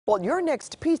Well, your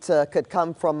next pizza could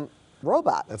come from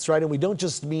robot. That's right, and we don't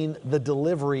just mean the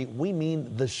delivery, we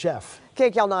mean the chef.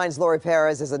 KCAL 9's Laurie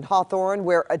Perez is in Hawthorne,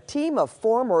 where a team of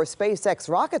former SpaceX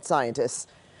rocket scientists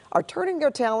are turning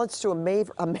their talents to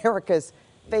America's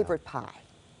favorite pie.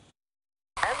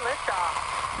 And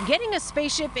liftoff. Getting a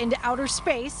spaceship into outer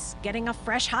space, getting a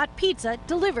fresh hot pizza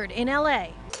delivered in LA.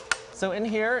 So in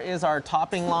here is our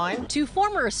topping line. To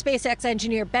former SpaceX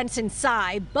engineer Benson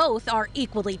Tsai, both are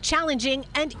equally challenging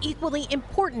and equally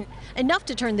important, enough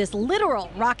to turn this literal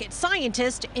rocket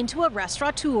scientist into a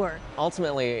restaurateur.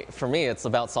 Ultimately, for me, it's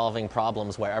about solving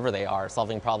problems wherever they are,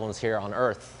 solving problems here on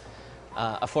Earth.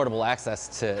 Affordable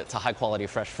access to high-quality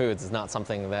fresh foods is not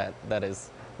something that is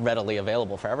readily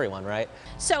available for everyone, right?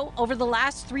 So over the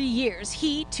last 3 years,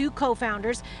 he, two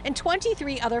co-founders, and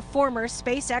 23 other former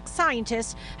SpaceX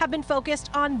scientists have been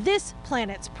focused on this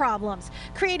planet's problems,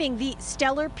 creating the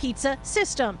Stellar Pizza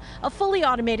System, a fully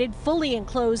automated, fully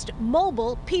enclosed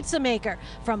mobile pizza maker.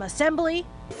 From assembly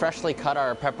Freshly cut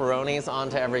our pepperonis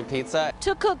onto every pizza.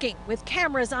 to cooking, with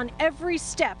cameras on every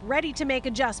step ready to make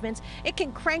adjustments, it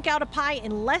can crank out a pie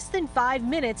in less than 5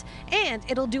 minutes, and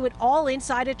it'll do it all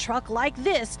inside a truck like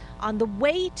this on the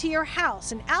way to your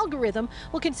house. An algorithm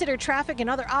will consider traffic and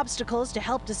other obstacles to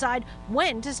help decide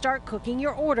when to start cooking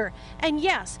your order. And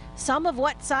yes, some of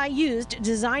what Tsai used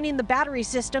designing the battery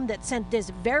system that sent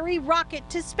this very rocket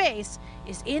to space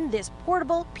is in this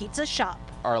portable pizza shop.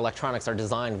 Our electronics are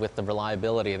designed with the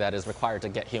reliability that is required to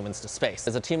get humans to space.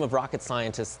 There's a team of rocket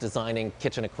scientists designing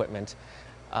kitchen equipment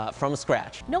from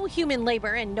scratch. No human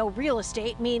labor and no real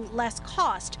estate mean less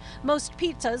cost. Most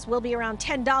pizzas will be around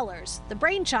 $10, the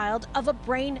brainchild of a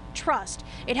brain trust.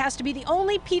 It has to be the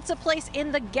only pizza place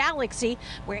in the galaxy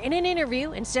where in an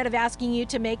interview, instead of asking you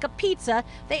to make a pizza,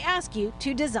 they ask you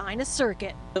to design a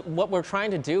circuit. What we're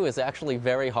trying to do is actually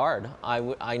very hard.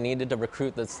 I needed to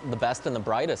recruit the best and the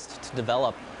brightest to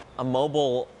develop a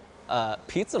mobile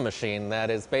pizza machine that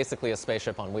is basically a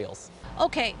spaceship on wheels.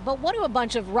 Okay, but what do a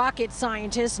bunch of rocket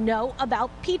scientists know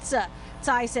about pizza?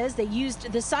 Tsai says they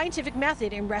used the scientific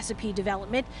method in recipe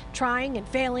development, trying and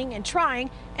failing and trying,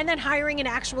 and then hiring an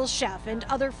actual chef and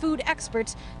other food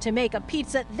experts to make a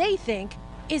pizza they think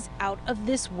is out of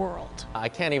this world. I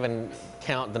can't even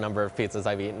count the number of pizzas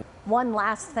I've eaten. One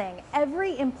last thing,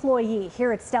 every employee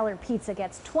here at Stellar Pizza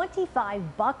gets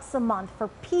 $25 a month for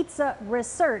pizza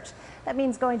research. That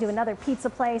means going to another pizza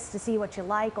place to see what you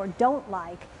like or don't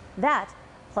like. That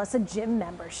plus a gym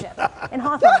membership. In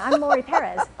Hawthorne, I'm Laurie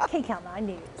Perez, KCAL 9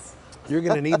 News. You're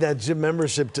going to need that gym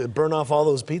membership to burn off all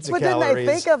those pizza But calories. didn't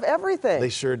they think of everything? They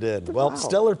sure did. Well, Wow.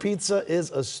 Stellar Pizza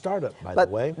is a startup, by But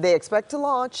the way. they expect to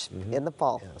launch in the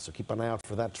fall. Yeah, so keep an eye out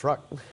for that truck.